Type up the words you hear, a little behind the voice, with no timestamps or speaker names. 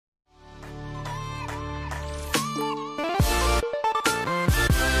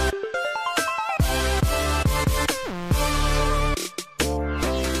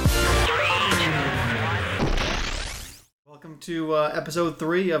to episode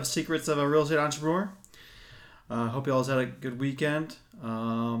 3 of Secrets of a Real Estate Entrepreneur. Hope you all had a good weekend.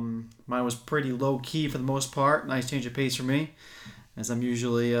 Mine was pretty low-key for the most part. Nice change of pace for me, as I'm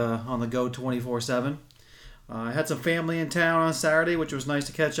usually on the go 24/7. I had some family in town on Saturday, which was nice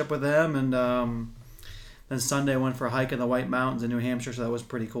to catch up with them. And then Sunday I went for a hike in the White Mountains in New Hampshire, so that was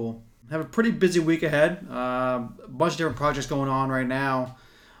pretty cool. I have a pretty busy week ahead. A bunch of different projects going on right now.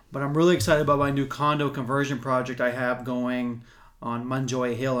 But I'm really excited about my new condo conversion project I have going on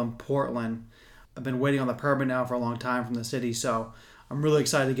Munjoy Hill in Portland. I've been waiting on the permit now for a long time from the city, so I'm really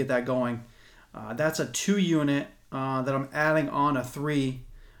excited to get that going. That's a 2-unit that I'm adding on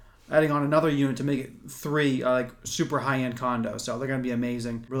another unit to make it 3 like super high-end condos. So they're going to be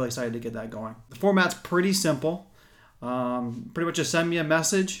amazing. Really excited to get that going. The format's pretty simple. Pretty much just send me a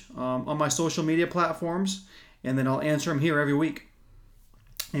message on my social media platforms, and then I'll answer them here every week.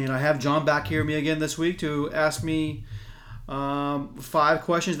 And I have John back here with me again this week to ask me 5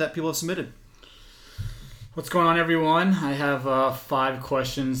 questions that people have submitted. What's going on, everyone? I have 5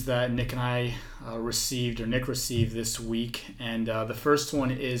 questions that Nick received this week. And the first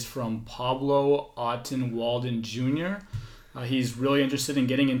one is from Pablo Otten Walden Jr. He's really interested in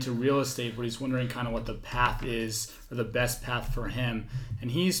getting into real estate, but he's wondering kind of what the path is, or the best path for him.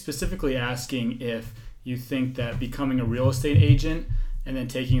 And he's specifically asking if you think that becoming a real estate agent and then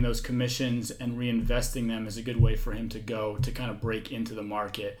taking those commissions and reinvesting them is a good way for him to go to kind of break into the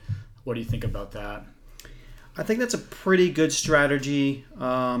market. What do you think about that? I think that's a pretty good strategy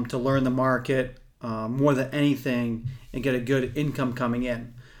to learn the market more than anything and get a good income coming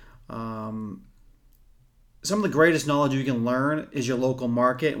in. Some of the greatest knowledge you can learn is your local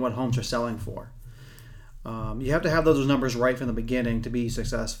market and what homes are selling for. You have to have those numbers right from the beginning to be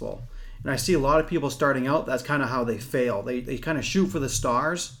successful. And I see a lot of people starting out, that's kind of how they fail. They kind of shoot for the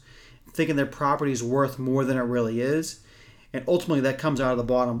stars, thinking their property is worth more than it really is. And ultimately that comes out of the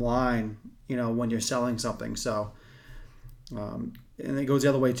bottom line, when you're selling something. So, and it goes the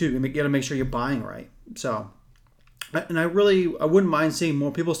other way too. You got to make sure you're buying right. So, and I wouldn't mind seeing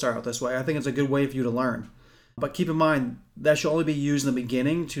more people start out this way. I think it's a good way for you to learn. But keep in mind, that should only be used in the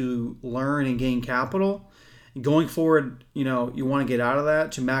beginning to learn and gain capital. Going forward, you want to get out of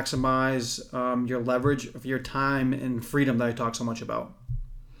that to maximize your leverage of your time and freedom that I talk so much about.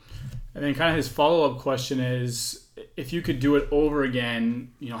 And then kind of his follow-up question is, if you could do it over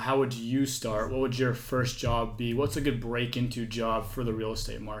again, how would you start? What would your first job be? What's a good break-into job for the real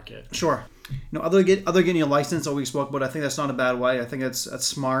estate market? Sure. Other than getting your license that we spoke about, I think that's not a bad way. I think that's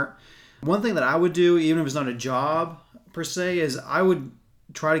smart. One thing that I would do, even if it's not a job per se, is I would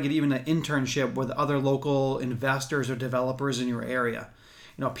try to get even an internship with other local investors or developers in your area.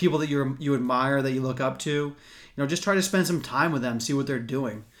 People that you admire, that you look up to. Just try to spend some time with them, see what they're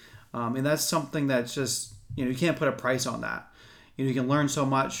doing. And that's something that's just, you can't put a price on that. You can learn so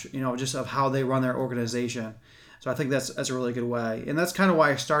much, just of how they run their organization. So I think that's a really good way. And that's kind of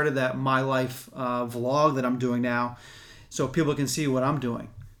why I started that My Life vlog that I'm doing now, so people can see what I'm doing.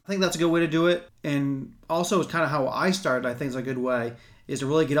 I think that's a good way to do it. And also it's kind of how I started. I think it's a good way is to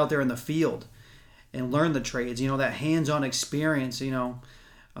really get out there in the field and learn the trades. That hands-on experience,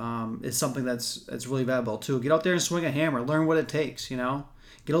 is something that's really valuable too. Get out there and swing a hammer, learn what it takes, get a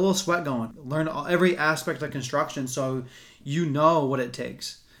little sweat going, learn every aspect of construction so you know what it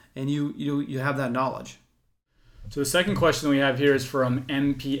takes and you have that knowledge. So the second question we have here is from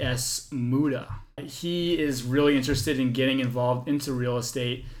MPS Muda. He is really interested in getting involved into real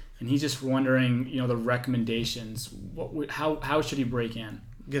estate, and he's just wondering, the recommendations. How should he break in?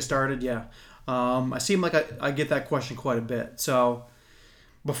 Get started, yeah. I seem like I get that question quite a bit. So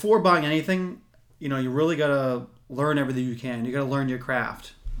before buying anything, you really got to learn everything you can. You got to learn your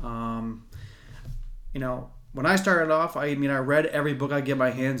craft. When I started off, I read every book I get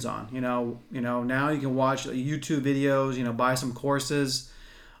my hands on. Now you can watch YouTube videos, buy some courses.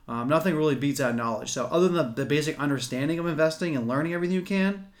 Nothing really beats that knowledge. So other than the basic understanding of investing and learning everything you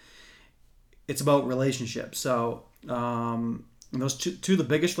can, it's about relationships. So those two the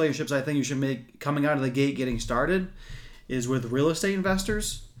biggest relationships I think you should make coming out of the gate getting started is with real estate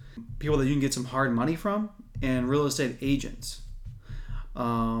investors, people that you can get some hard money from, and real estate agents.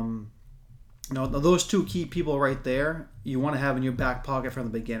 Those 2 key people right there you want to have in your back pocket from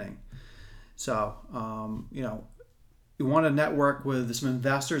the beginning. So, you want to network with some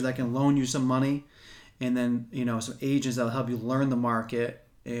investors that can loan you some money, and then, some agents that will help you learn the market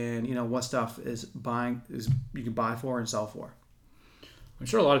and, what stuff is you can buy for and sell for. I'm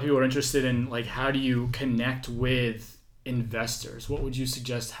sure a lot of people are interested in, how do you connect with investors? What would you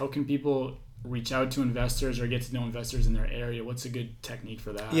suggest? How can people reach out to investors or get to know investors in their area? What's a good technique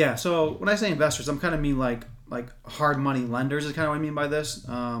for that? Yeah. So when I say investors, I'm kind of mean like hard money lenders is kind of what I mean by this.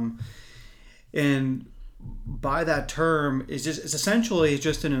 And by that term, it's essentially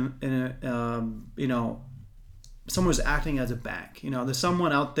just in a someone who's acting as a bank. There's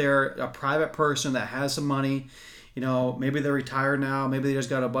someone out there, a private person that has some money. Maybe they're retired now. Maybe they just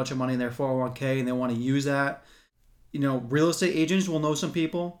got a bunch of money in their 401k and they want to use that. Real estate agents will know some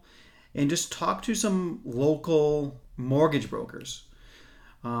people, and just talk to some local mortgage brokers.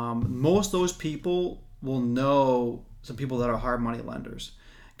 Most of those people will know some people that are hard money lenders,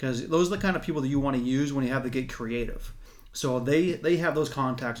 because those are the kind of people that you want to use when you have to get creative. So they have those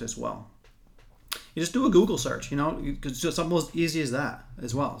contacts as well. You just do a Google search, it's just something as easy as that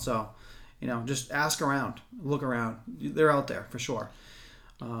as well. So, just ask around, look around. They're out there for sure.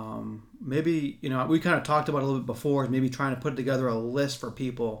 Maybe, we kind of talked about a little bit before, maybe trying to put together a list for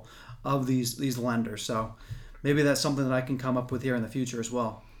people of these lenders. So maybe that's something that I can come up with here in the future as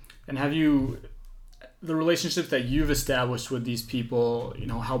well. And the relationships that you've established with these people,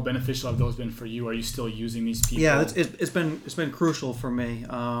 how beneficial have those been for you? Are you still using these people? Yeah, it's been crucial for me.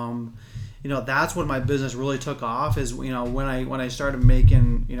 That's when my business really took off, is when I started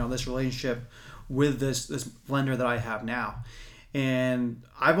making this relationship with this lender that I have now. And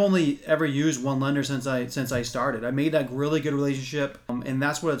I've only ever used one lender since I started. I made that really good relationship, and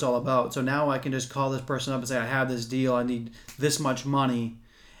that's what it's all about. So now I can just call this person up and say, I have this deal, I need this much money,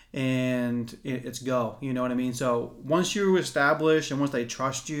 and it's go. You know what I mean? So once you establish and once they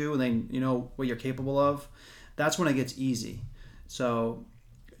trust you and they know what you're capable of, that's when it gets easy. So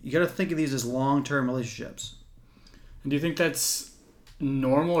you got to think of these as long-term relationships. And do you think that's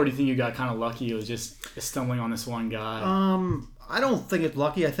normal, or do you think you got kind of lucky? It was just stumbling on this one guy. I don't think it's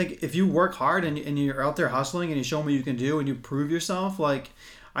lucky. I think if you work hard and you're out there hustling and you show them what you can do and you prove yourself,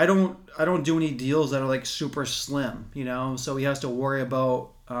 I don't do any deals that are super slim, so he has to worry about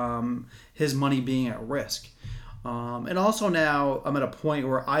his money being at risk. And also now I'm at a point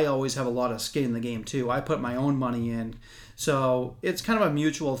where I always have a lot of skin in the game too. I put my own money in, so it's kind of a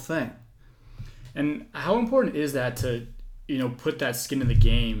mutual thing. And how important is that to put that skin in the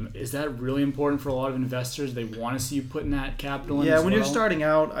game? Is that really important for a lot of investors? They want to see you putting that capital in. Yeah, when you're starting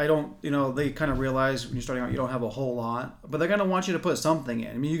out, they kind of realize when you're starting out you don't have a whole lot, but they're gonna want you to put something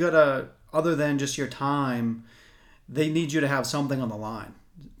in. I mean, you gotta, other than just your time, they need you to have something on the line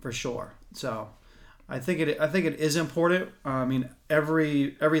for sure. So I think it is important. I mean,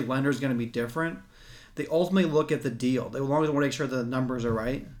 every lender is going to be different. They ultimately look at the deal. They want to make sure that the numbers are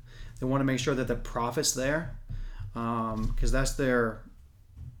right. They want to make sure that the profit's there, because that's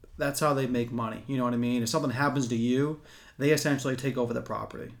how they make money. You know what I mean? If something happens to you, they essentially take over the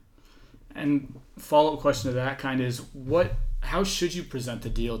property. And follow-up question to that kind is, how should you present the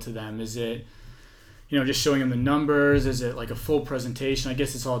deal to them? Is it just showing them the numbers? Is it like a full presentation? I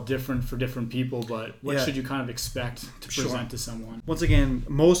guess it's all different for different people, but what should you kind of expect to present to someone? Once again,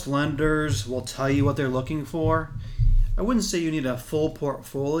 most lenders will tell you what they're looking for. I wouldn't say you need a full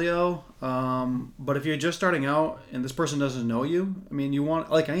portfolio, but if you're just starting out and this person doesn't know you, I mean, you want,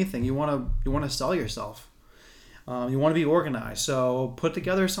 like anything, you want to sell yourself. You want to be organized. So put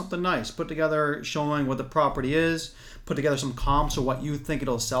together something nice. Put together showing what the property is. Put together some comps of what you think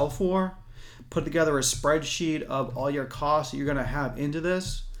it'll sell for. Put together a spreadsheet of all your costs that you're going to have into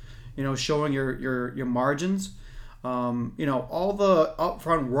this, showing your margins, all the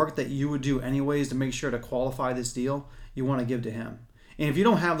upfront work that you would do anyways to make sure to qualify this deal, you want to give to him. And if you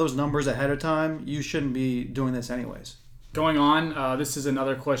don't have those numbers ahead of time, you shouldn't be doing this anyways. Going on, this is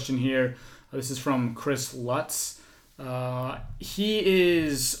another question here. This is from Chris Lutz. He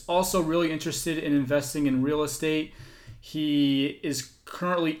is also really interested in investing in real estate. He is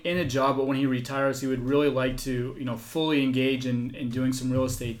currently in a job, but when he retires, he would really like to, fully engage in doing some real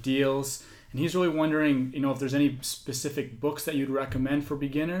estate deals. And he's really wondering, if there's any specific books that you'd recommend for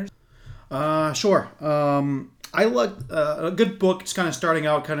beginners. Sure. I like a good book. It's kind of starting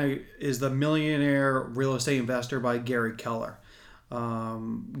out. Is The Millionaire Real Estate Investor by Gary Keller.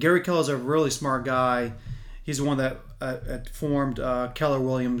 Gary Keller is a really smart guy. He's the one that formed Keller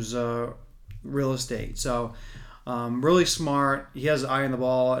Williams Real Estate. So. Really smart. He has an eye on the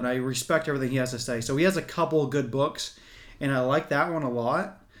ball, and I respect everything he has to say. So he has a couple of good books, and I like that one a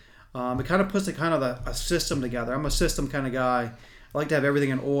lot. It kind of puts a system together. I'm a system kind of guy. I like to have everything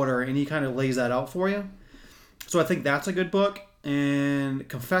in order, and he kind of lays that out for you. So I think that's a good book. And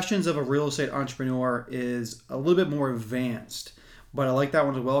Confessions of a Real Estate Entrepreneur is a little bit more advanced, but I like that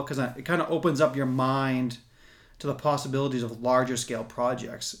one as well because it kind of opens up your mind to the possibilities of larger scale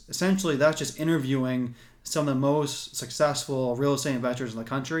projects. Essentially, that's just interviewing some of the most successful real estate investors in the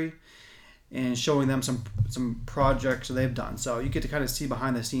country and showing them some projects that they've done. So you get to kind of see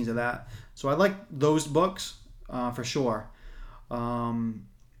behind the scenes of that. So I like those books for sure. But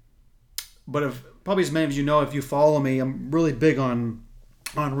probably as many of you know, if you follow me, I'm really big on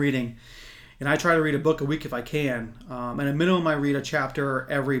reading. And I try to read a book a week if I can. At a minimum, I read a chapter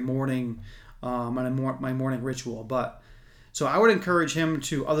every morning on my morning ritual. So I would encourage him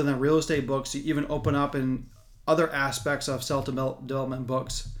to, other than real estate books, to even open up in other aspects of self-development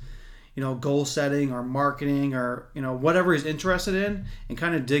books, goal setting or marketing or, whatever he's interested in, and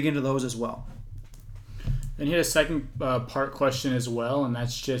kind of dig into those as well. And he had a second part question as well, and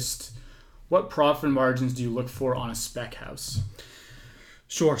that's just, what profit margins do you look for on a spec house?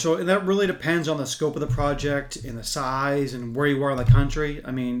 Sure. So that really depends on the scope of the project and the size and where you are in the country.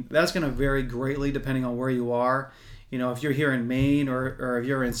 I mean, that's going to vary greatly depending on where you are. If you're here in Maine or if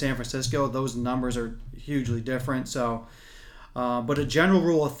you're in San Francisco, those numbers are hugely different. So, but a general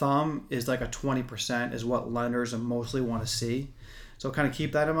rule of thumb is like a 20% is what lenders mostly want to see. So kind of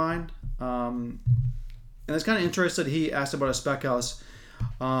keep that in mind. And it's kind of interesting he asked about a spec house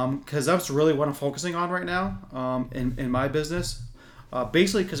because that's really what I'm focusing on right now in my business.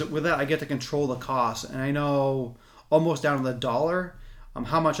 Basically, because with that, I get to control the cost. And I know almost down to the dollar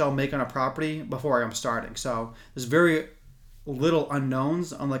how much I'll make on a property before I'm starting. So there's very little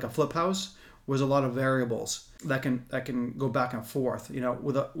unknowns, unlike a flip house, where there's a lot of variables that can go back and forth.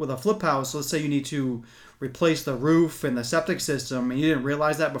 With a flip house, let's say you need to replace the roof and the septic system, and you didn't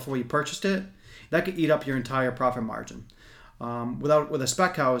realize that before you purchased it, that could eat up your entire profit margin. With a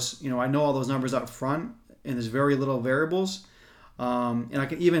spec house, I know all those numbers up front, and there's very little variables, and I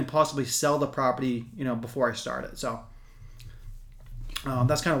can even possibly sell the property, before I start it. So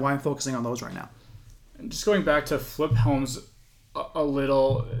that's kind of why I'm focusing on those right now. And just going back to flip homes a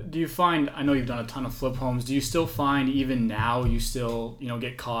little, do you find, I know you've done a ton of flip homes, do you still find even now you still,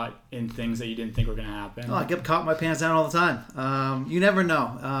 get caught in things that you didn't think were going to happen? Oh, I get caught my pants down all the time. You never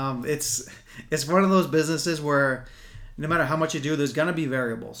know. It's one of those businesses where no matter how much you do, there's going to be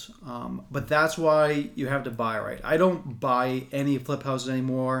variables. But that's why you have to buy right. I don't buy any flip houses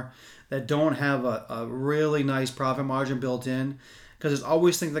anymore that don't have a really nice profit margin built in, because there's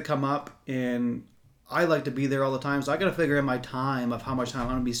always things that come up, and I like to be there all the time. So I got to figure in my time of how much time I'm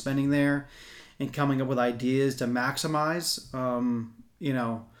going to be spending there and coming up with ideas to maximize,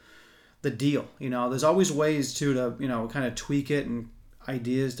 the deal. There's always ways to kind of tweak it, and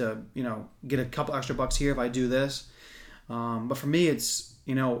ideas to, get a couple extra bucks here if I do this. But for me, it's,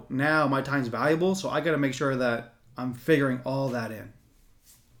 now my time's valuable, so I got to make sure that I'm figuring all that in.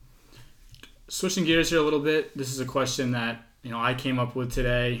 Switching gears here a little bit, this is a question that, I came up with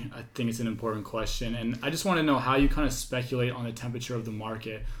today. I think it's an important question, and I just want to know how you kind of speculate on the temperature of the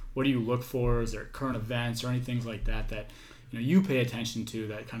market. What do you look for? Is there current events or anything like that you pay attention to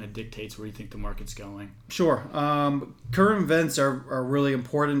that kind of dictates where you think the market's going? Sure. Current events are really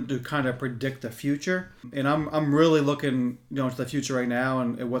important to kind of predict the future. And I'm really looking to the future right now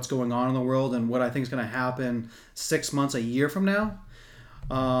and what's going on in the world and what I think is going to happen 6 months, a year from now.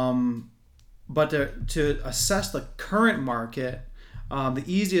 But to assess the current market, the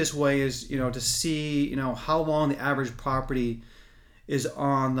easiest way is, to see, how long the average property is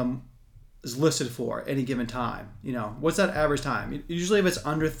listed for any given time. What's that average time? Usually if it's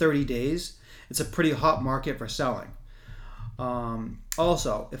under 30 days, it's a pretty hot market for selling.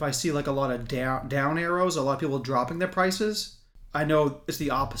 Also, if I see like a lot of down arrows, a lot of people dropping their prices, I know it's the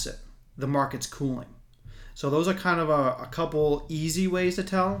opposite. The market's cooling. So those are kind of a couple easy ways to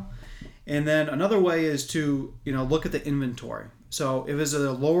tell. And then another way is to, look at the inventory. So if it's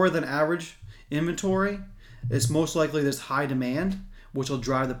a lower than average inventory, it's most likely there's high demand, which will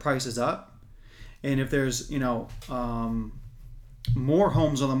drive the prices up. And if there's, more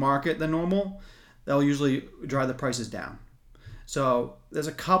homes on the market than normal, they'll usually drive the prices down. So there's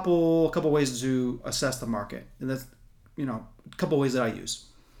a couple ways to assess the market. And that's, a couple ways that I use.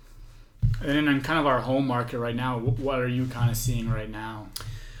 And in kind of our home market right now, what are you kind of seeing right now?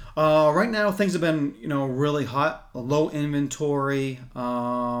 Right now, things have been, really hot, low inventory,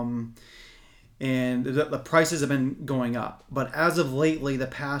 and the prices have been going up. But as of lately, the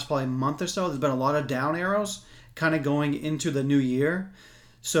past probably month or so, there's been a lot of down arrows kind of going into the new year.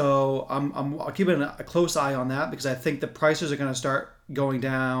 So I'm keeping a close eye on that because I think the prices are going to start going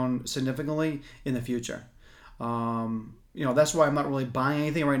down significantly in the future. That's why I'm not really buying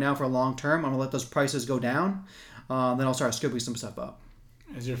anything right now for long term. I'm going to let those prices go down. Then I'll start scooping some stuff up.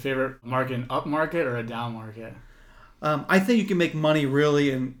 Is your favorite market an up market or a down market? I think you can make money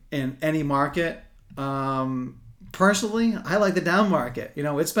really in any market. Personally, I like the down market.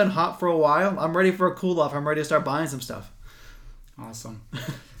 It's been hot for a while. I'm ready for a cool off. I'm ready to start buying some stuff. Awesome.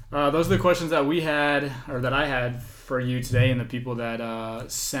 Those are the questions that we had, or that I had for you today, and the people that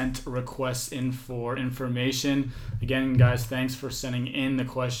sent requests in for information. Again, guys, thanks for sending in the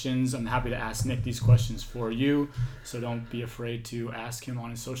questions. I'm happy to ask Nick these questions for you, so don't be afraid to ask him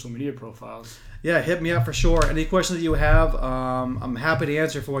on his social media profiles. Yeah, hit me up for sure. Any questions that you have, I'm happy to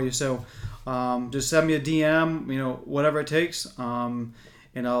answer for you. So just send me a DM, whatever it takes, and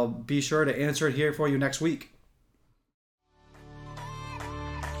I'll be sure to answer it here for you next week.